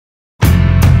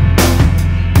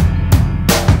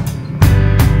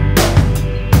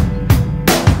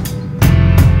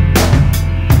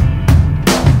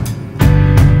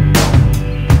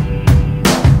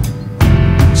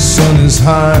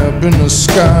high up in the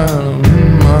sky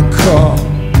in my car,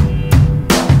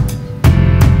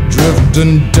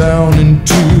 drifting down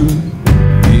into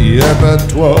the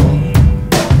abattoir.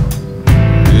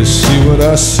 You see what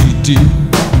I see, dear?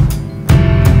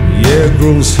 The air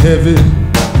grows heavy,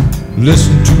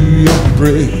 listen to your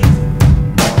breath,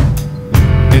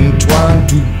 entwined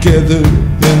together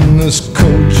in this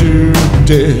culture of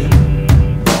death.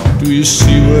 Do you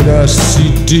see what I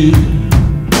see, dear?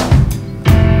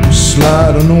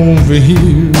 Slide on over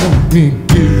here, let me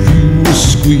give you a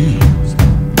squeeze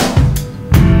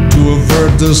to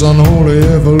avert this unholy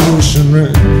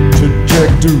evolutionary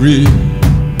trajectory.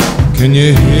 Can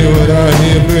you hear what I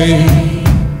hear, babe?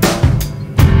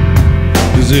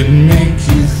 Does it make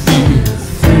you feel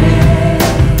free?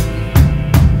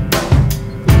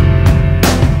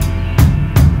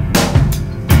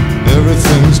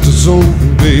 Everything's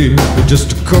dissolving, babe, but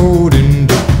just a code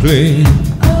into play.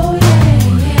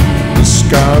 The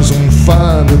sky's on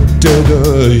fire, the dead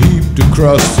are heaped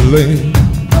across the lane.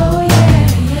 I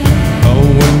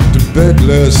went to bed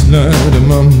last night and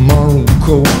my moral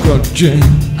code got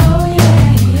jammed. I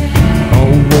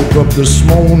woke up this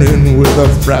morning with a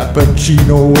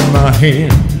frappuccino in my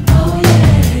hand.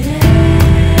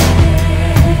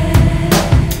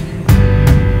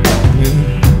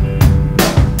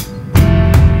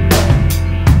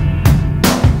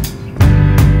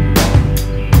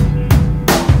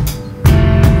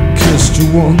 Kissed you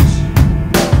once,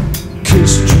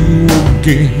 kissed you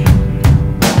again.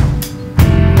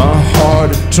 My heart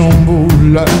had tumbled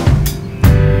like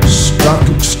a stock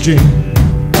exchange.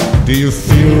 Do you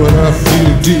feel what I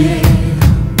feel, dear?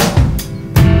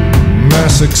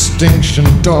 Mass extinction,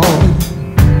 dog,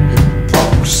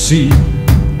 hypocrisy.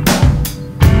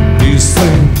 These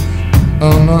things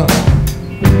are not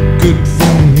good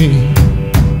for me.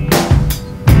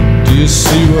 Do you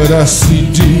see what I see,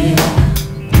 dear?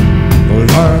 A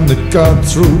line that God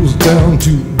throws down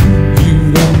to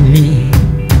you and me.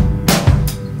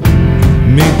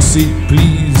 Makes it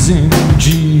pleasing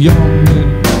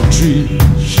geometry.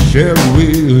 Shall we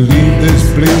leave this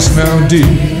place now,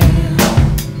 dear?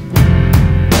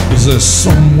 Is there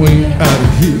some way out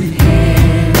of here?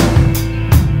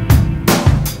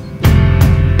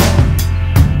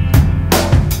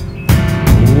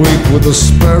 Wake with the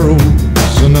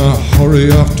sparrows and I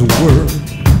hurry off to work.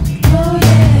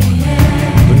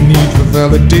 The need for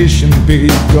validation,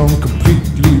 babe, gone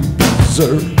completely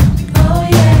berserk. I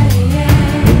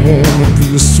wanna be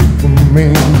a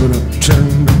Superman, but I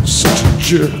turned into such a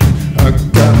jerk. I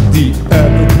got the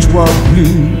abattoir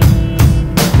blues.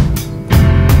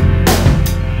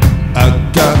 I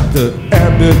got the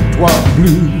abattoir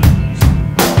blues.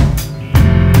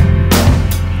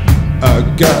 I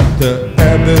got the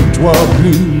abattoir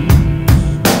blues.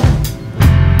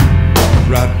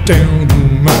 Right down